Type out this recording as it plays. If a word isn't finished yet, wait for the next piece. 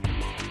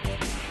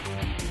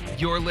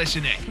You're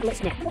listening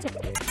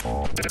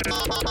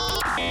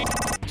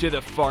to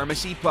the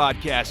Pharmacy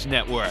Podcast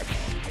Network.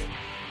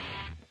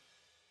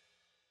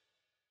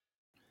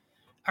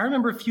 I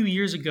remember a few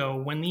years ago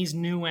when these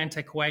new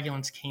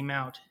anticoagulants came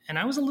out, and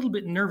I was a little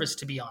bit nervous,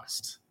 to be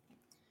honest.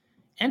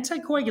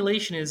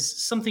 Anticoagulation is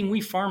something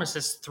we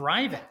pharmacists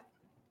thrive at.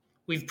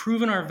 We've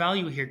proven our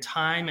value here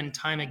time and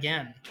time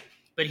again.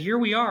 But here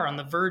we are on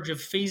the verge of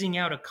phasing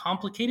out a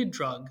complicated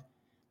drug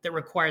that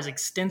requires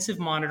extensive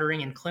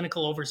monitoring and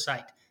clinical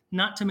oversight,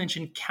 not to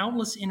mention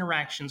countless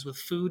interactions with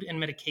food and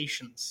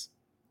medications.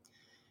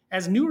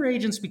 As newer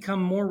agents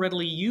become more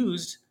readily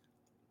used,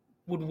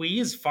 would we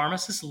as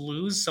pharmacists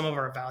lose some of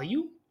our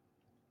value?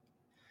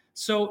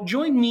 So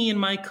join me and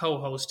my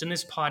co-host in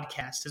this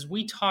podcast as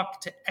we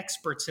talk to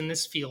experts in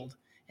this field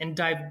and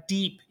dive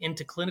deep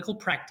into clinical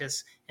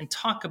practice and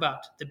talk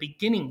about the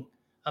beginning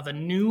of a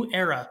new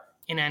era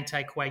in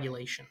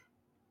anticoagulation.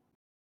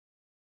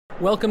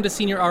 Welcome to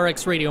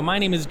SenioRx Radio. My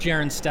name is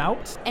Jaron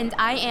Stout. And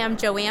I am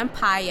Joanne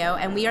Pauyo,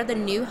 and we are the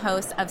new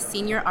hosts of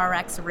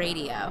SenioRx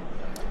Radio.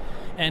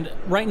 And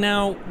right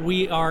now,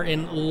 we are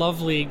in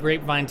lovely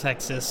Grapevine,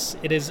 Texas.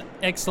 It is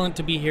excellent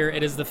to be here.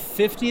 It is the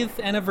 50th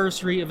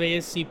anniversary of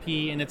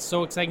ASCP, and it's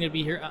so exciting to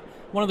be here.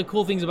 One of the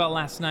cool things about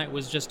last night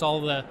was just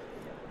all the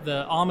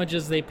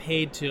homages they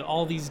paid to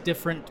all these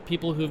different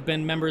people who've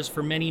been members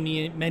for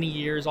many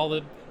years, all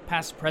the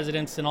past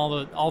presidents and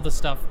all the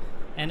stuff.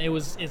 And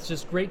it's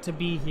just great to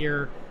be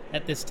here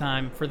at this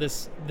time for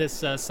this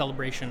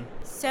celebration.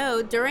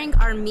 So during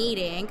our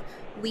meeting,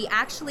 we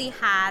actually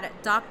had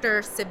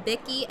Dr.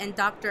 Sabicki and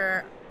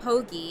Dr.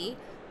 Pogi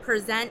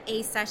present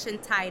a session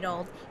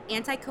titled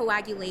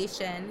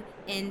Anticoagulation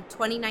in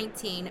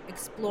 2019,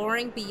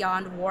 Exploring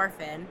Beyond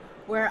Warfarin,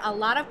 where a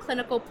lot of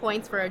clinical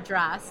points were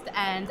addressed,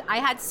 and I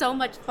had so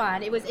much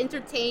fun. It was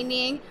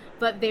entertaining,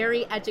 but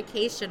very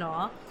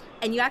educational.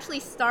 And you actually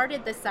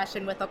started the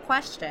session with a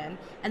question,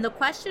 and the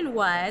question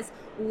was,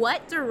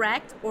 what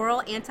direct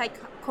oral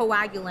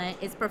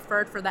anticoagulant is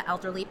preferred for the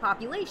elderly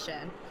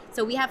population?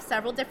 So we have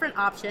several different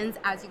options,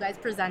 as you guys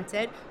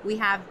presented. We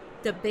have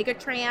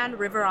dabigatran,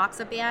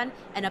 rivaroxaban,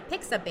 and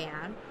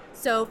apixaban.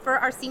 So for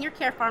our senior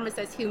care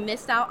pharmacists who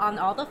missed out on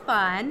all the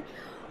fun,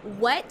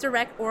 what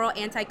direct oral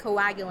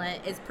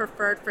anticoagulant is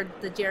preferred for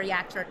the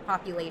geriatric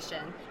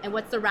population, and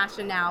what's the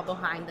rationale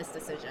behind this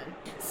decision?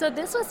 So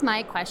this was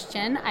my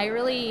question. I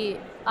really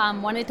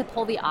wanted to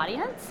poll the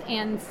audience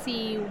and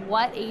see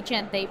what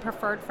agent they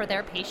preferred for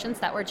their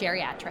patients that were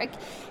geriatric,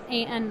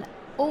 and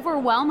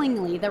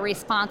overwhelmingly the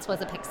response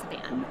was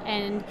apixaban.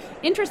 And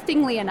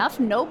interestingly enough,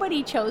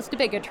 nobody chose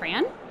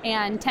dabigatran,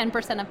 and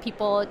 10% of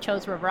people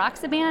chose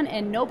rivaroxaban,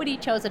 and nobody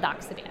chose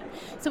edoxaban.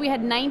 So we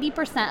had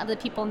 90% of the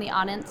people in the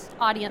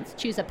audience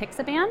choose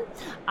apixaban.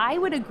 I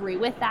would agree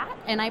with that,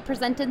 and I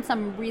presented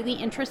some really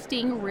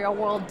interesting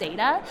real-world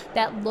data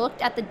that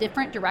looked at the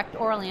different direct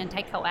oral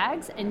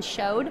anticoags and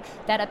showed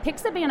that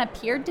apixaban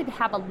appeared to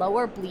have a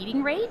lower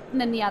bleeding rate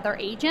than the other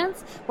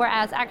agents,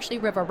 whereas actually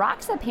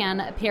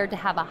rivaroxaban appeared to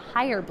have a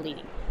higher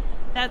bleeding.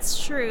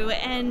 That's true,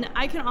 and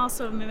I can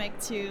also mimic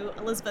to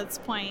Elizabeth's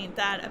point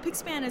that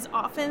apixaban is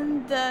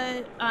often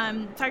the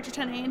factor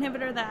Xa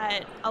inhibitor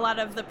that a lot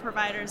of the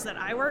providers that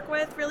I work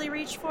with really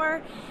reach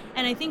for,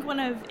 and I think one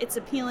of its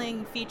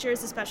appealing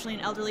features, especially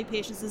in elderly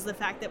patients, is the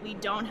fact that we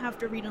don't have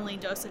to renally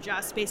dose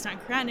adjust based on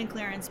creatinine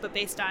clearance, but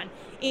based on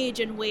age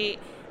and weight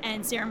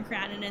and serum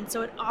creatinine, and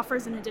so it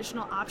offers an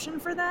additional option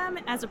for them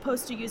as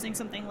opposed to using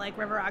something like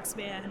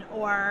rivaroxaban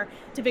or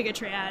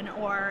dabigatran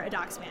or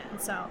edoxaban.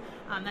 So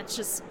that's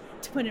just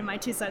to put in my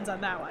 2 cents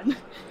on that one.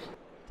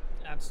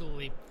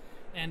 Absolutely.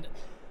 And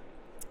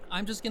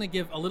I'm just going to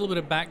give a little bit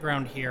of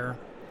background here,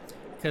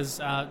 because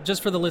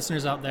just for the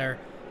listeners out there,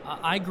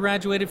 I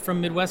graduated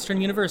from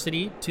Midwestern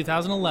University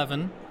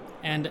 2011,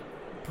 and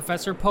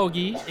Professor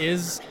Pogi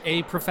is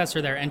a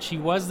professor there, and she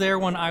was there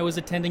when I was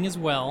attending as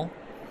well.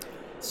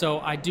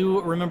 So I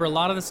do remember a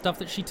lot of the stuff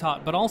that she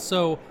taught, but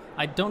also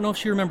I don't know if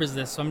she remembers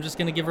this, so I'm just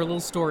going to give her a little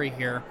story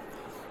here.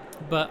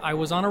 But I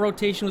was on a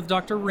rotation with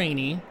Dr.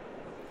 Rainey,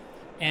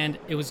 and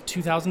it was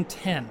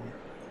 2010,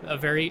 a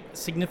very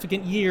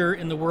significant year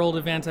in the world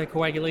of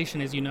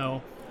anticoagulation, as you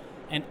know.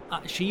 And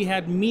she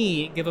had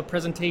me give a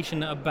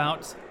presentation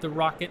about the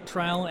ROCKET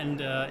trial and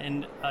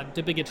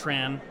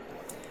dabigatran,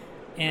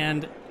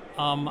 and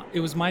it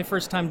was my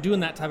first time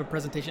doing that type of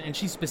presentation, and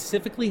she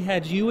specifically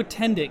had you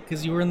attend it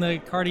because you were in the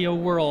cardio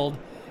world,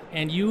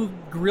 and you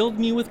grilled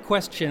me with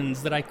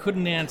questions that I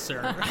couldn't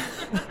answer.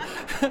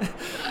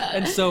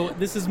 And so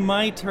this is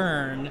my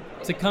turn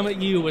to come at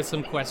you with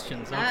some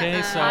questions,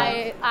 okay? So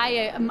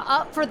I am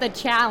up for the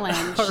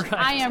challenge. Right.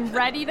 I am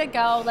ready to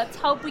go. Let's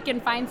hope we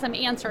can find some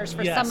answers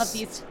for some of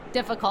these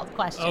difficult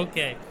questions.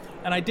 Okay.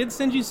 And I did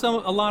send you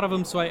a lot of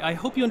them, so I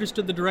hope you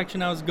understood the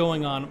direction I was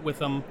going on with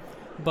them.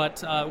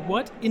 But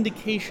what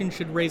indication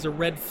should raise a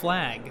red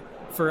flag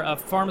for a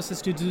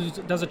pharmacist who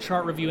does a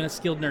chart review in a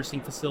skilled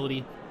nursing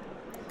facility?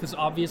 Because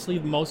obviously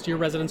most of your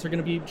residents are going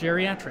to be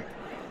geriatric.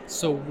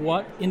 So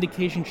what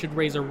indication should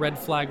raise a red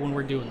flag when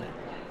we're doing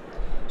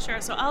that? Sure,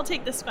 so I'll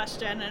take this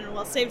question and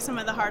we'll save some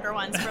of the harder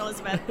ones for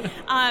Elizabeth.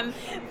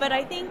 But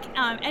I think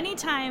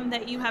anytime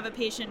that you have a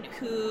patient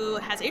who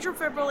has atrial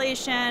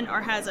fibrillation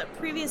or has a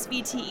previous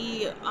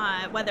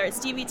VTE, whether it's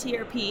DVT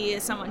or PE,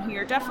 is someone who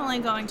you're definitely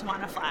going to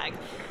want to flag.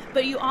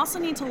 But you also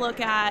need to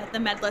look at the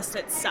med list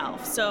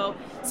itself. So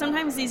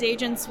sometimes these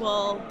agents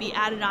will be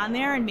added on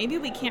there and maybe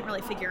we can't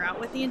really figure out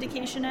what the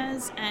indication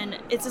is. And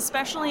it's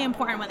especially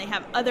important when they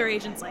have other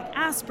agents like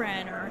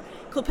aspirin or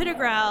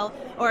clopidogrel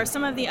or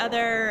some of the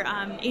other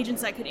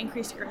agents that could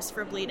increase your risk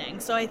for bleeding.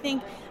 So I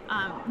think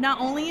not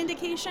only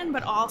indication,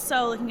 but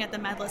also looking at the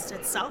med list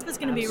itself is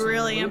going to be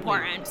really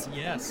important.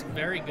 Yes,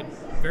 very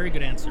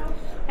good answer.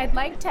 I'd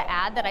like to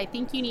add that I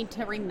think you need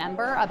to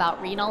remember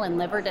about renal and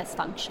liver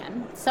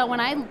dysfunction. So when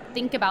I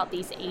think about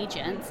these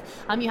agents,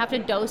 you have to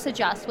dose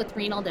adjust with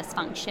renal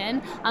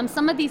dysfunction.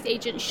 Some of these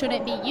agents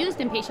shouldn't be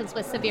used in patients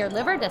with severe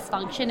liver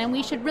dysfunction, and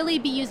we should really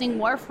be using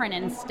warfarin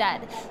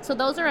instead. So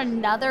those are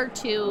another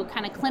two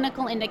kind of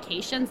clinical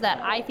indications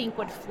that I think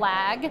would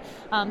flag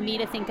me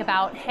to think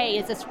about, hey,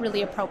 is this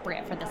really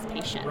appropriate for this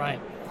patient? Right.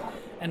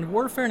 And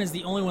warfarin is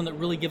the only one that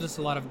really gives us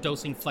a lot of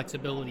dosing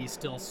flexibility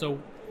still. So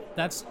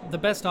that's the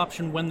best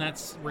option when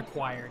that's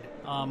required.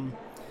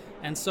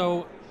 And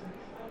so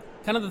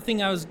kind of the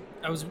thing I was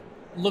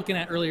looking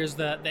at earlier is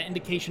the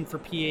indication for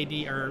PAD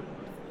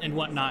and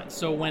whatnot.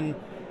 So when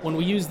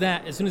we use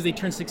that, as soon as they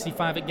turn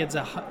 65, it gets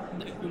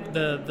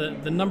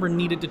the number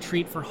needed to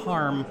treat for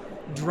harm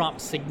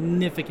drops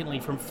significantly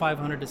from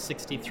 500 to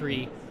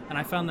 63, and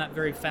I found that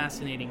very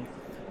fascinating.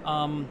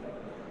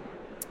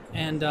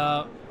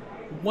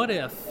 What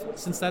if,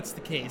 since that's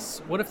the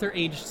case, what if they're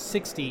aged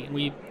 60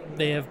 and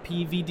they have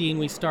PVD and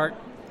we start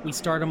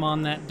them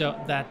on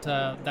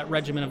that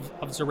regimen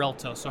of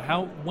Xarelto? So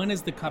when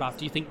is the cutoff?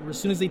 Do you think as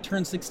soon as they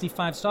turn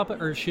 65 stop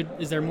it, or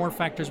is there more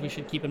factors we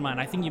should keep in mind?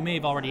 I think you may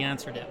have already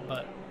answered it,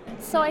 but...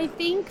 So I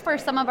think for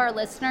some of our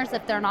listeners,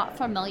 if they're not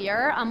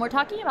familiar, we're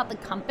talking about the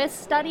COMPASS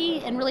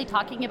study and really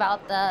talking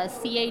about the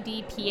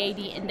CAD-PAD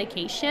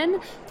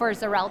indication for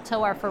Xarelto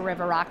or for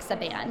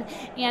rivaroxaban.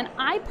 And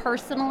I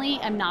personally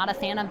am not a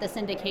fan of this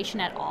indication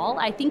at all.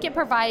 I think it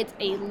provides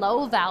a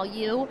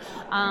low-value,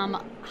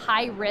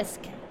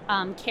 high-risk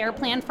care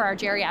plan for our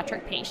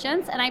geriatric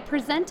patients, and I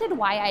presented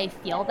why I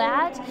feel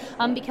that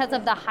because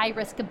of the high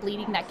risk of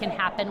bleeding that can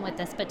happen with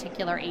this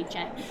particular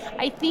agent.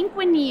 I think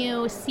when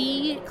you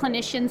see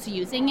clinicians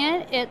using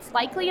it, it's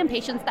likely in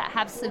patients that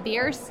have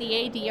severe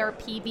CAD or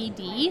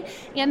PVD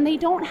and they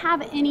don't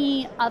have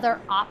any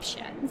other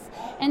options.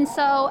 And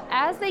so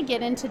as they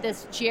get into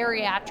this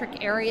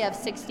geriatric area of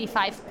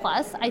 65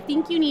 plus, I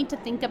think you need to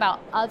think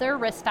about other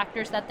risk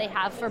factors that they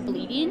have for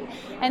bleeding,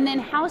 and then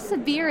how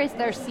severe is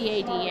their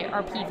CAD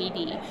or PVD?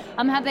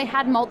 Have they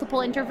had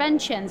multiple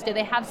interventions? Do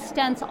they have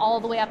stents all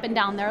the way up and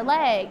down their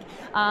leg?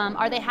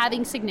 Are they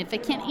having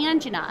significant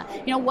angina?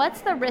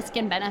 What's the risk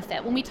and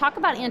benefit? When we talk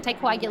about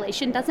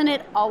anticoagulation, doesn't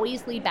it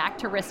always lead back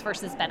to risk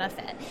versus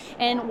benefit?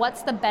 And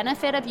what's the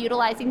benefit of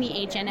utilizing the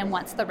agent and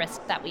what's the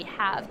risk that we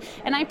have?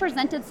 And I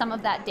presented some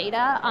of that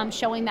data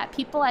showing that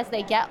people, as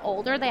they get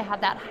older, they have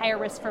that higher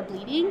risk for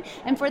bleeding.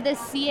 And for this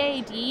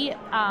CAD,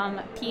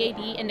 PAD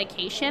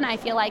indication, I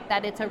feel like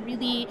that it's a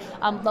really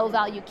low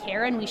value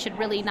care, and we should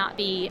really not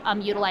be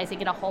utilizing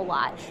it a whole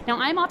lot. Now,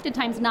 I'm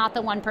oftentimes not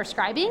the one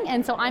prescribing,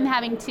 and so I'm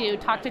having to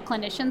talk to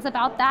clinicians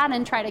about that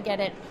and try to get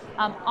it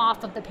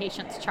off of the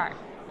patient's chart,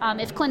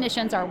 if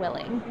clinicians are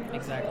willing.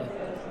 Exactly.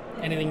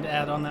 Anything to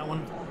add on that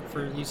one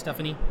for you,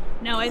 Stephanie?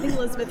 No, I think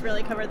Elizabeth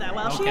really covered that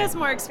well. Okay. She has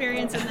more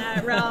experience in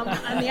that realm.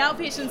 On the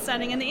outpatient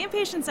setting. In the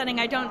inpatient setting,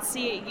 I don't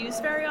see it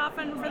used very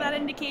often for that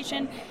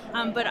indication,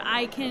 but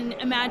I can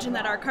imagine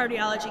that our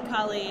cardiology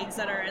colleagues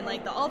that are in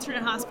the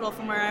alternate hospital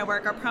from where I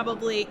work are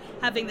probably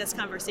having this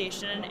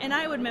conversation. And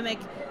I would mimic,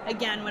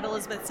 again, what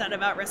Elizabeth said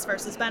about risk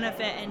versus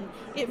benefit, and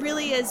it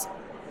really is,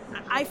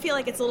 I feel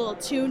like it's a little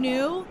too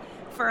new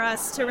for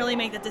us to really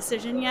make the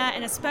decision yet,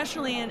 and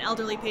especially in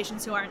elderly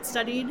patients who aren't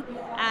studied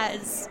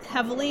as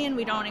heavily, and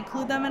we don't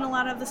include them in a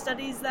lot of the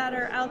studies that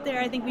are out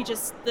there. I think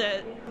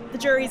the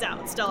jury's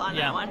out still on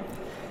that one.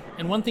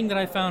 And one thing that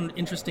I found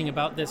interesting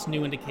about this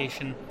new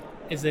indication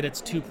is that it's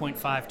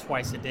 2.5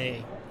 twice a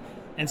day.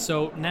 And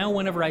so now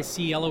whenever I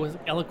see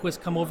Eliquis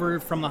come over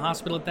from the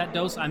hospital at that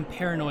dose, I'm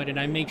paranoid and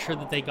I make sure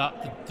that they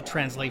got the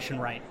translation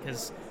right,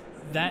 because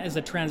that is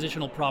a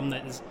transitional problem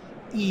that is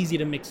easy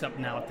to mix up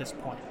now at this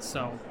point.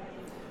 So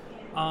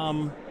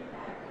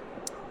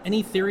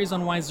any theories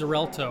on why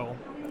Xarelto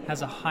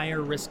has a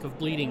higher risk of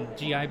bleeding,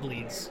 GI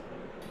bleeds?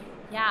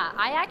 Yeah,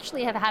 I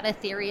actually have had a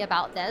theory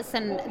about this,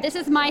 and this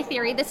is my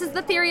theory. This is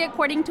the theory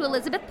according to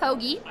Elizabeth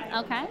Pauyo,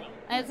 okay?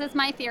 This is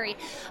my theory.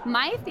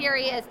 My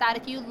theory is that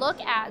if you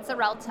look at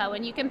Xarelto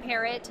and you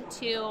compare it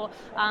to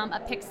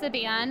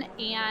apixaban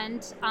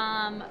and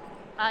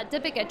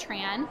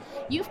dabigatran,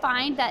 you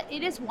find that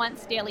it is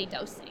once daily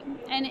dosing.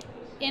 And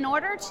in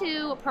order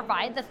to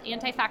provide the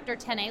anti-factor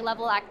 10A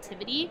level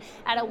activity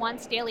at a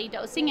once daily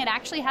dosing, it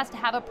actually has to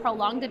have a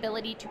prolonged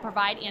ability to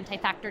provide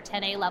anti-factor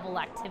 10A level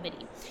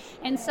activity.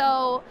 And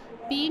so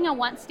being a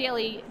once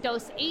daily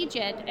dose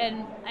agent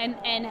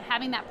and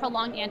having that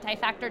prolonged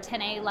anti-factor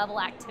 10A level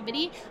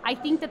activity, I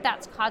think that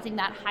that's causing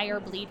that higher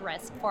bleed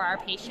risk for our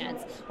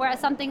patients.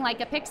 Whereas something like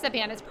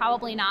apixaban is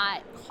probably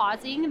not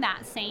causing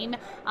that same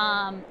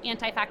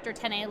anti-factor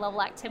 10A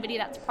level activity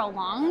that's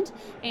prolonged,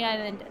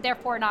 and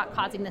therefore not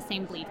causing the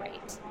same bleed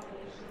rate.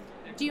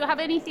 Do you have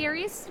any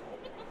theories?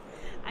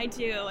 I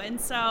do,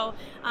 and so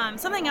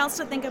something else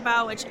to think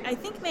about, which I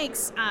think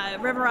makes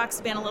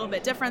rivaroxaban a little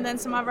bit different than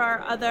some of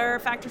our other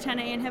factor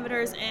 10A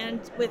inhibitors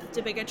and with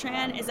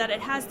dabigatran, is that it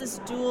has this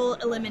dual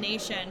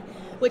elimination,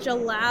 which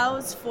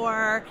allows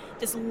for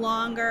this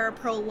longer,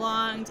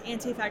 prolonged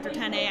anti-factor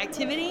 10A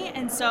activity.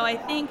 And so I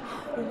think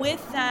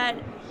with that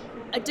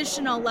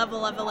additional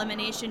level of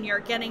elimination,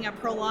 you're getting a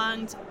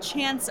prolonged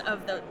chance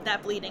of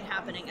that bleeding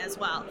happening as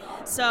well.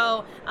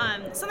 So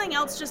something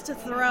else just to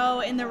throw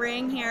in the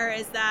ring here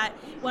is that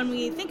when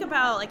we think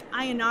about like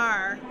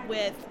INR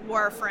with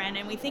Warfarin,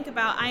 and we think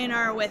about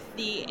INR with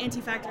the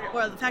anti-factor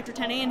or the factor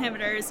 10A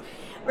inhibitors,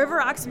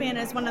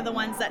 rivaroxaban is one of the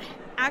ones that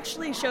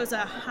actually shows a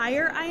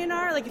higher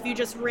INR, like if you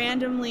just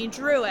randomly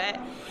drew it,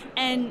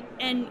 and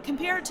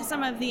compared to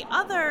some of the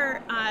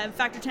other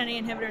factor 10A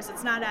inhibitors,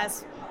 it's not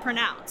as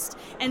pronounced.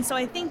 And so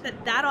I think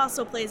that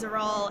also plays a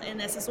role in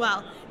this as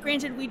well.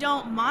 Granted, we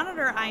don't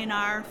monitor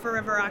INR for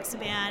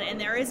rivaroxaban,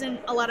 and there isn't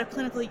a lot of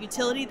clinical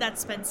utility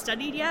that's been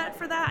studied yet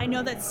for that. I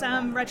know that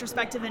some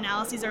retrospective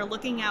analyses are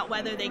looking at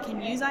whether they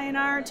can use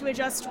INR to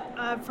adjust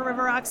for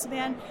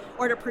rivaroxaban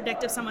or to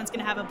predict if someone's going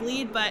to have a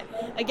bleed, but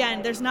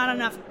again, there's not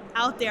enough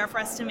out there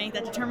for us to make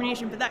that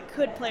determination, but that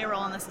could play a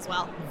role in this as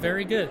well.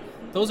 Very good.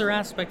 Those are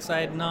aspects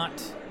I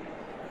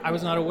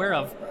was not aware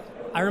of.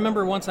 I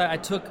remember once I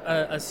took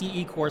a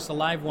CE course, a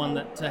live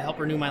one, to help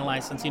renew my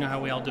license. You know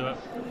how we all do it.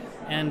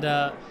 And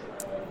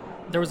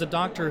there was a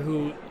doctor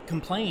who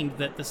complained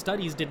that the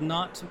studies did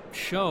not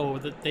show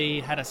that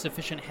they had a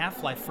sufficient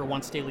half-life for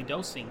once daily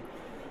dosing.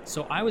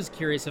 So I was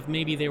curious if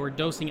maybe they were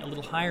dosing it a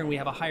little higher and we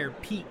have a higher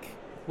peak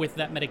with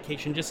that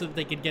medication just so that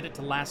they could get it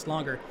to last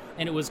longer.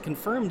 And it was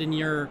confirmed in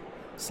your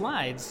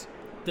slides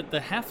that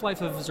the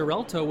half-life of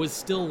Xarelto was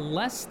still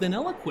less than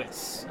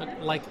Eliquis.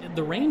 Like,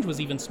 the range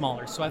was even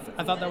smaller. So I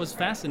thought that was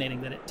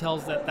fascinating, that it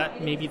tells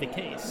that may be the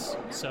case.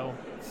 So,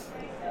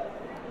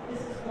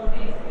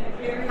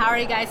 how are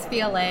you guys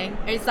feeling?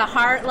 Is the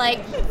heart,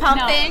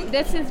 pumping? No,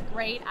 this is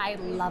great. I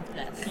love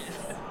this.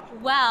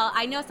 Well,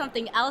 I know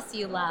something else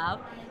you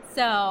love.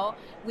 So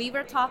we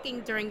were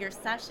talking during your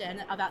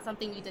session about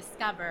something you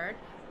discovered,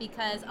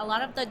 because a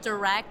lot of the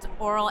direct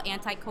oral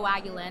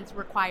anticoagulants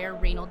require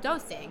renal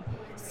dosing.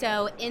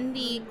 So in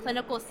the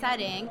clinical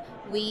setting,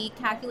 we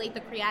calculate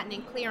the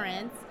creatinine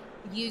clearance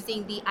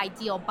using the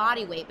ideal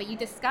body weight, but you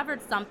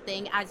discovered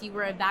something as you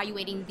were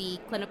evaluating the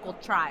clinical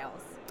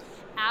trials.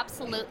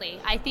 Absolutely.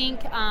 I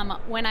think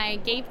when I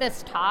gave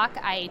this talk,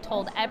 I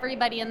told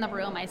everybody in the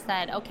room, I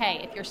said,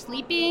 okay, if you're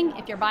sleeping,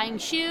 if you're buying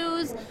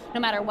shoes, no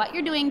matter what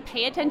you're doing,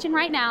 pay attention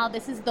right now.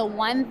 This is the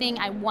one thing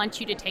I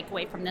want you to take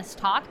away from this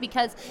talk,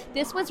 because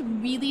this was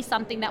really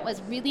something that was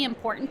really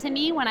important to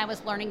me when I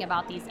was learning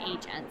about these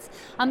agents.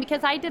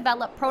 Because I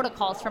develop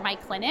protocols for my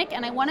clinic,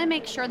 and I want to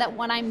make sure that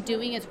what I'm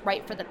doing is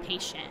right for the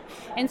patient.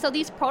 And so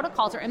these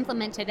protocols are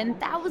implemented in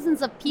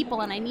thousands of people,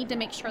 and I need to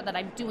make sure that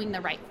I'm doing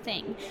the right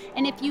thing.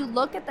 And if you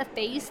look at the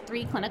phase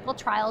 3 clinical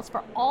trials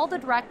for all the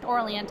direct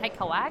oral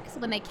anticoags,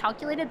 when they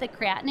calculated the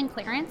creatinine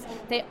clearance,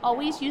 they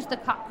always used the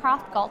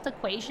Cockcroft-Gault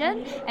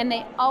equation, and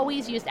they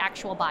always used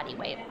actual body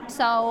weight.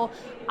 So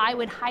I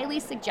would highly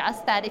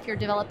suggest that if you're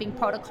developing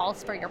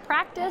protocols for your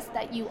practice,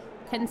 that you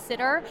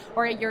consider,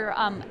 or you're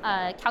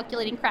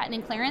calculating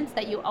creatinine clearance,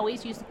 that you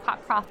always use the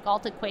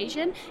Cockcroft-Gault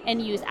equation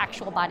and use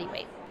actual body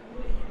weight.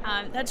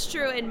 That's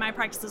true in my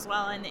practice as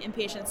well. In the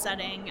inpatient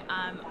setting,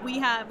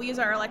 we use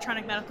our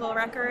electronic medical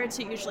record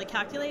to usually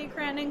calculate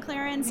creatinine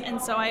clearance,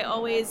 and so I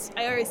always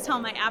tell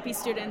my API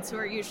students who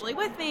are usually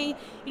with me,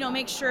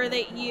 make sure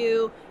that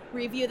you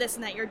review this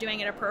and that you're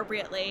doing it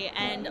appropriately.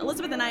 And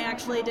Elizabeth and I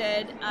actually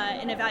did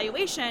an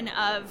evaluation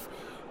of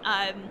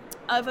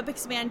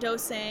apixaban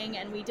dosing,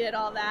 and we did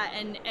all that,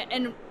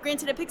 and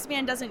granted,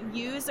 apixaban doesn't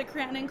use the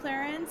creatinine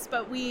clearance,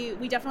 but we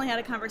definitely had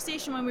a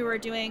conversation when we were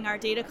doing our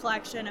data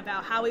collection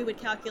about how we would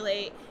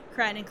calculate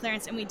creatinine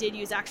clearance, and we did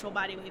use actual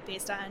body weight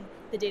based on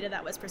the data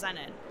that was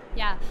presented.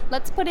 Yeah,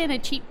 let's put in a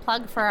cheap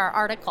plug for our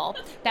article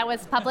that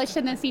was published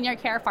in the Senior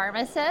Care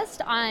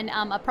Pharmacist on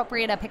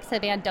appropriate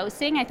apixaban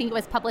dosing. I think it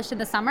was published in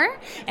the summer,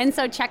 and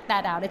so check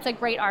that out. It's a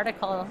great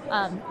article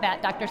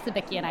that Dr.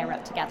 Sabicki and I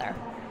wrote together.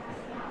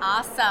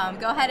 Awesome.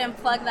 Go ahead and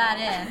plug that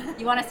in.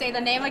 You want to say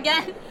the name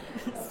again?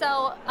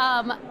 So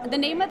the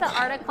name of the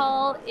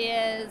article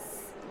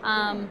is,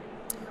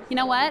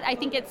 I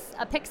think it's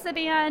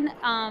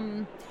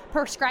apixaban,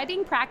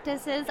 prescribing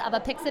practices of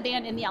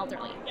apixaban in the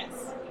elderly.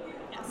 Yes.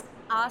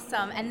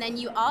 Awesome. And then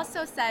you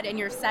also said in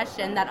your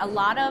session that a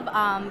lot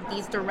of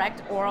these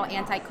direct oral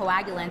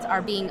anticoagulants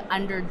are being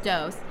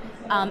underdosed.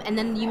 And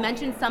then you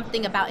mentioned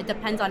something about it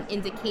depends on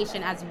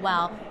indication as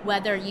well,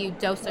 whether you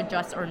dose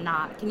adjust or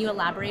not. Can you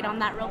elaborate on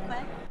that real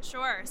quick?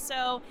 Sure.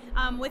 So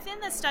within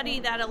the study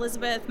that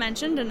Elizabeth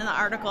mentioned in the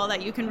article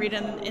that you can read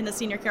in the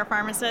Senior Care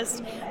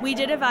Pharmacist, we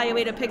did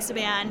evaluate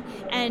apixaban.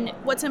 And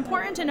what's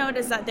important to note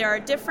is that there are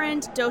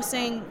different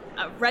dosing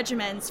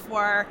regimens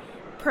for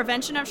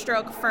prevention of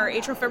stroke for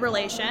atrial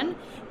fibrillation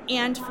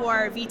and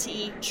for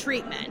VTE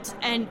treatment.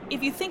 And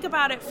if you think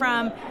about it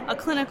from a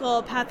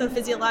clinical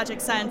pathophysiologic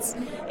sense,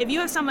 if you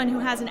have someone who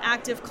has an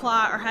active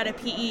clot or had a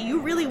PE,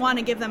 you really want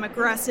to give them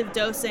aggressive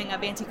dosing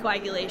of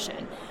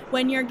anticoagulation.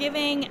 When you're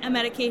giving a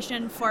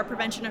medication for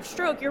prevention of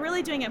stroke, you're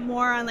really doing it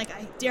more on,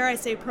 dare I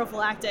say,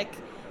 prophylactic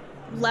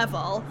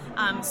level.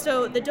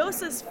 So the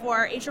doses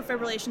for atrial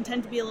fibrillation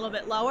tend to be a little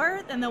bit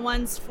lower than the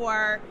ones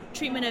for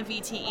treatment of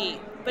VTE.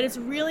 But it's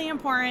really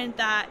important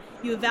that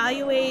you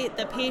evaluate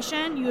the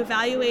patient, you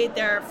evaluate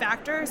their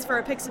factors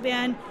for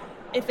apixaban.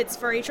 If it's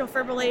for atrial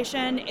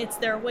fibrillation, it's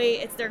their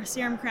weight, it's their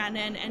serum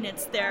creatinine, and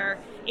it's their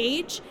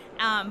age.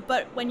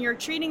 But when you're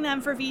treating them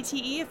for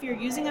VTE, if you're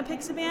using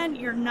apixaban,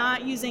 you're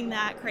not using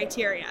that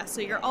criteria. So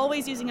you're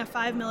always using a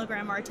 5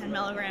 milligram or a 10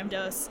 milligram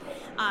dose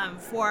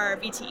for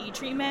VTE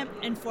treatment.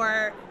 And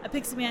for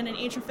apixaban and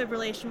atrial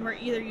fibrillation, we're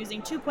either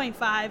using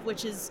 2.5,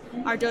 which is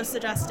our dose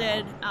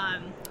adjusted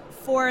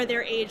for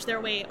their age, their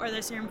weight, or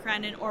their serum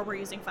creatinine, or we're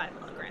using 5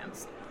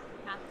 milligrams.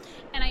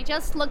 And I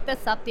just looked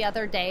this up the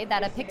other day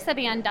that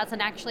apixaban doesn't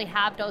actually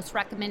have dose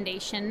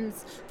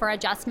recommendations for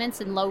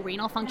adjustments in low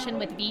renal function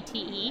with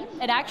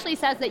VTE. It actually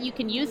says that you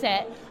can use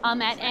it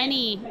at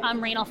any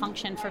renal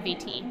function for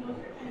VTE.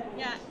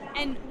 Yeah,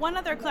 and one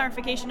other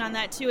clarification on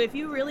that too, if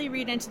you really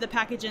read into the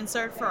package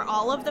insert for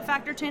all of the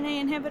factor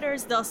Xa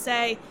inhibitors, they'll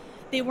say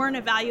they weren't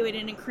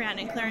evaluated in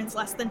creatinine clearance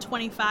less than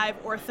 25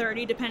 or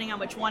 30, depending on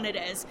which one it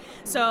is.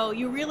 So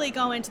you really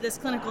go into this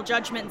clinical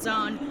judgment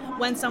zone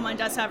when someone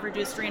does have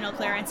reduced renal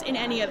clearance in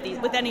any of these,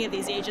 with any of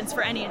these agents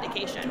for any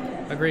indication.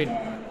 Agreed.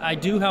 I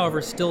do,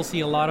 however, still see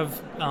a lot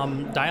of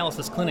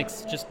dialysis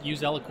clinics just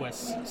use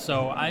Eliquis,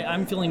 so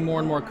I'm feeling more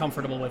and more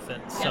comfortable with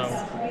it. So.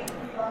 Yes.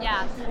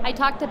 Yeah, I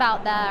talked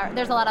about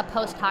there's a lot of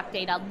post-hoc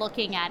data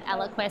looking at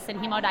Eliquis and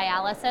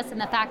hemodialysis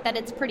and the fact that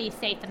it's pretty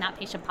safe in that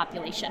patient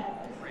population.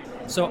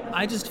 So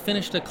I just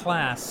finished a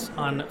class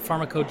on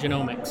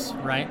pharmacogenomics,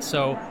 right?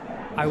 So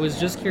I was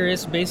just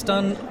curious, based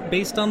on the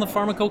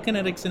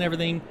pharmacokinetics and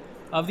everything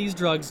of these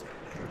drugs,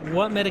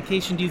 what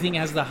medication do you think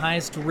has the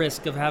highest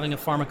risk of having a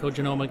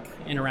pharmacogenomic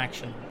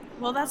interaction?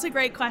 Well, that's a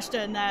great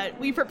question that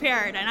we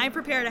prepared, and I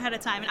prepared ahead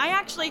of time. And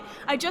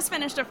I just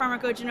finished a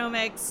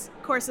pharmacogenomics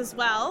course as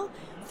well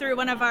through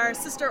one of our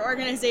sister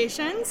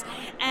organizations,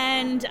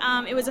 and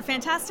it was a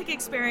fantastic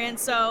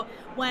experience. So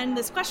when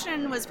this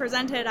question was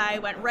presented, I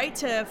went right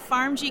to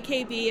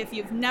PharmGKB. If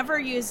you've never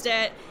used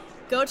it,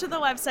 go to the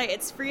website.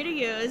 It's free to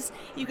use.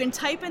 You can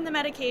type in the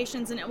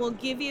medications and it will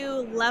give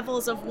you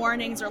levels of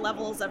warnings or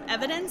levels of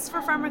evidence for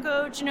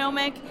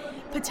pharmacogenomic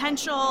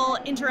potential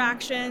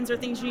interactions or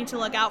things you need to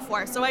look out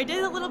for. So I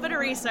did a little bit of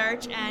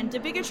research, and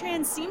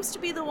dabigatran seems to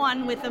be the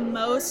one with the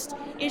most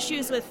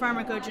issues with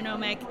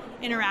pharmacogenomic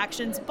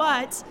interactions,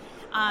 but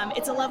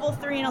it's a level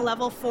 3 and a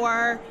level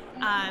 4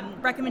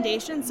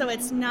 recommendation, so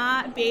it's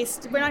not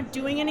we're not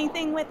doing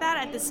anything with that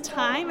at this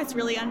time. It's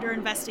really under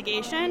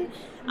investigation.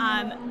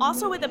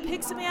 Also with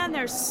apixaban,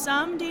 there's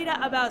some data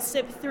about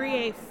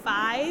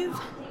CYP3A5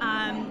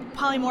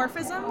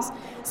 polymorphisms,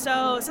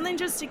 so something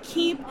just to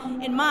keep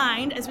in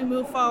mind as we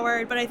move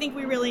forward, but I think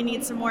we really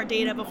need some more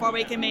data before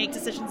we can make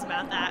decisions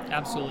about that.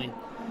 Absolutely.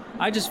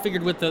 I just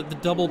figured with the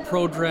double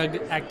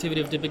prodrug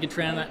activity of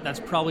dabigatran, that's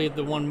probably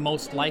the one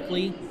most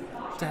likely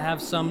to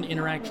have some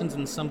interactions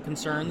and some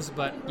concerns,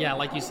 but yeah,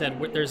 like you said,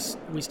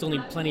 we still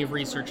need plenty of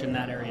research in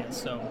that area.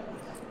 So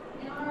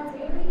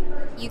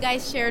you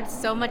guys shared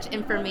so much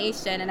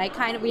information,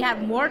 and we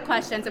have more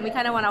questions, and we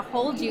kind of want to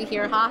hold you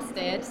here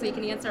hostage so you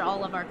can answer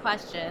all of our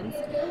questions,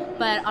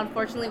 but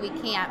unfortunately we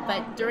can't.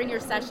 But during your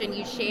session,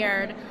 you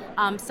shared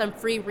some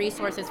free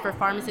resources for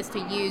pharmacists to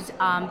use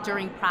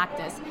during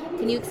practice.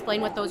 Can you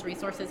explain what those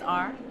resources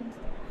are?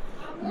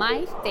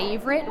 My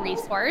favorite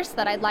resource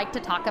that I'd like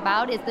to talk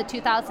about is the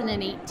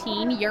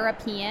 2018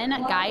 European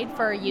Guide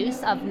for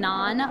Use of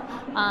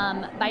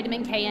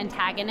Non-Vitamin K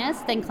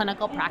Antagonists in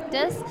Clinical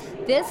Practice.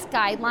 This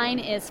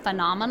guideline is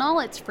phenomenal.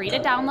 It's free to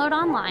download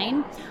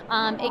online.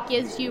 It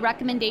gives you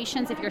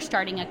recommendations if you're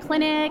starting a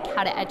clinic,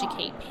 how to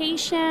educate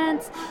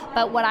patients.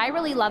 But what I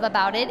really love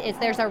about it is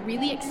there's a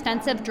really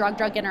extensive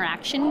drug-drug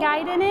interaction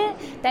guide in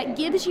it that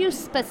gives you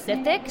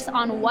specifics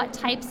on what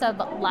types of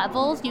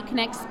levels you can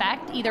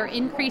expect, either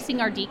increasing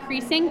or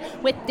decreasing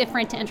with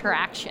different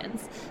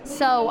interactions.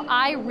 So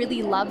I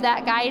really love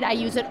that guide. I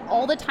use it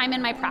all the time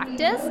in my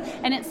practice,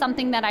 and it's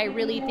something that I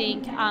really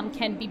think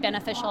can be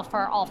beneficial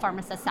for all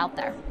pharmacists out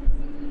there.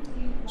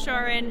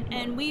 Sure,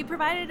 and we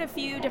provided a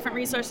few different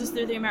resources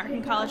through the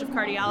American College of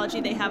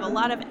Cardiology. They have a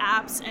lot of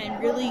apps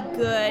and really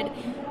good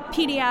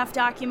PDF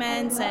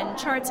documents and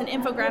charts and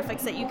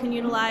infographics that you can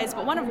utilize.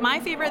 But one of my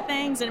favorite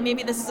things, and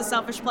maybe this is a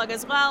selfish plug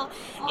as well,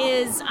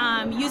 is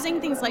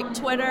using things like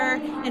Twitter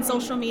and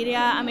social media.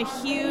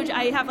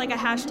 I have like a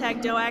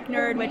hashtag DOAC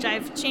nerd, which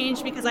I've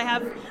changed because I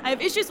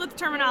have issues with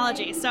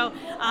terminology. So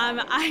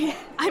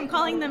I'm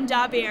calling them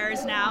Da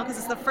Bears now because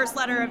it's the first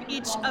letter of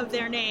each of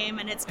their name,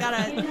 and it's got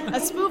a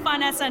spoof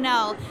on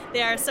SNL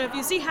there. So if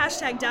you see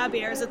hashtag Da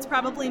Bears, it's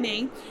probably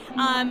me.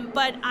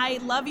 But I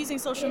love using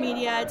social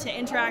media to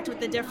interact with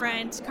the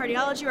different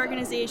cardiology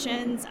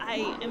organizations.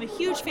 I am a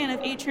huge fan of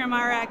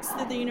AtriumRx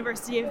through the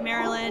University of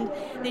Maryland.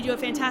 They do a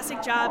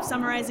fantastic job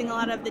summarizing a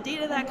lot of the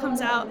data that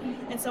comes out,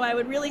 and so I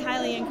would really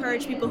highly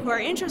encourage people who are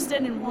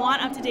interested and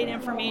want up-to-date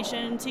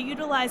information to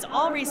utilize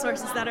all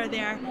resources that are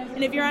there.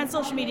 And if you're on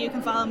social media, you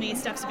can follow me,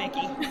 Steph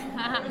Sabicki.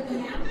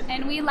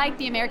 And we like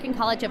the American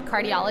College of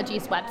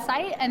Cardiology's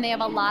website, and they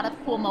have a lot of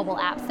cool mobile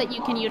apps that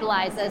you can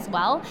utilize as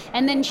well.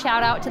 And then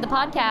shout out to the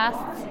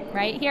podcasts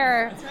right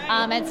here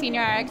at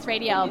SenioRx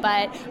Radio.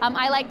 But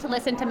I like to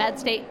listen to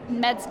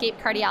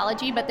Medscape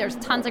Cardiology, but there's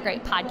tons of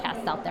great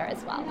podcasts out there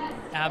as well.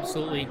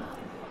 Absolutely.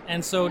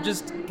 And so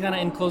just kind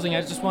of in closing,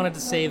 I just wanted to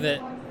say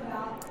that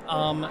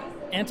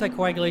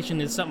anticoagulation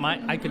is something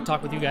I could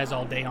talk with you guys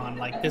all day on.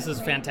 Like, this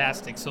is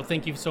fantastic. So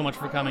thank you so much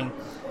for coming.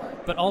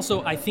 But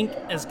also, I think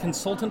as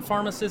consultant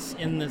pharmacists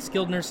in the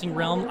skilled nursing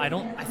realm,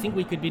 I think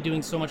we could be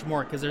doing so much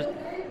more, because there's,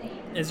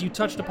 as you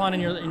touched upon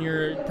in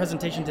your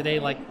presentation today,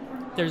 like,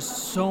 there's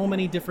so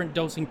many different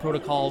dosing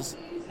protocols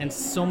and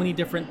so many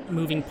different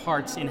moving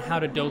parts in how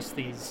to dose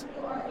these.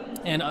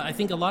 And I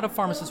think a lot of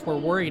pharmacists were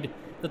worried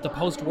that the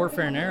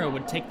post-Warfarin era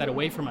would take that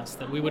away from us,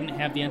 that we wouldn't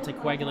have the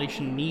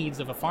anticoagulation needs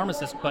of a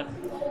pharmacist, but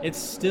it's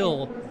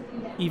still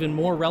even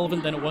more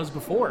relevant than it was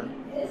before.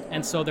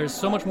 And so there's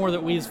so much more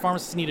that we as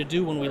pharmacists need to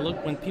do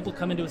when people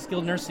come into a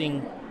skilled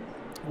nursing.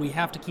 We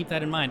have to keep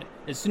that in mind.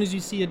 As soon as you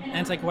see an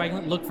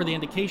anticoagulant, look for the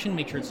indication,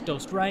 make sure it's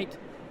dosed right,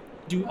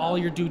 do all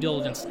your due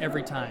diligence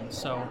every time.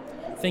 So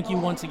thank you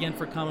once again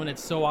for coming.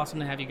 It's so awesome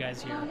to have you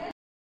guys here.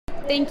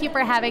 Thank you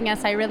for having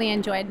us. I really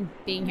enjoyed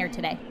being here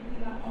today.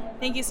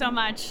 Thank you so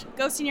much.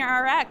 Go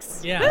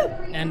SenioRx. Yeah.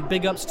 Woo! And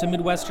big ups to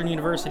Midwestern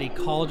University,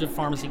 College of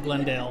Pharmacy,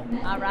 Glendale.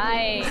 All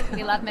right.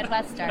 We love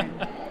Midwestern.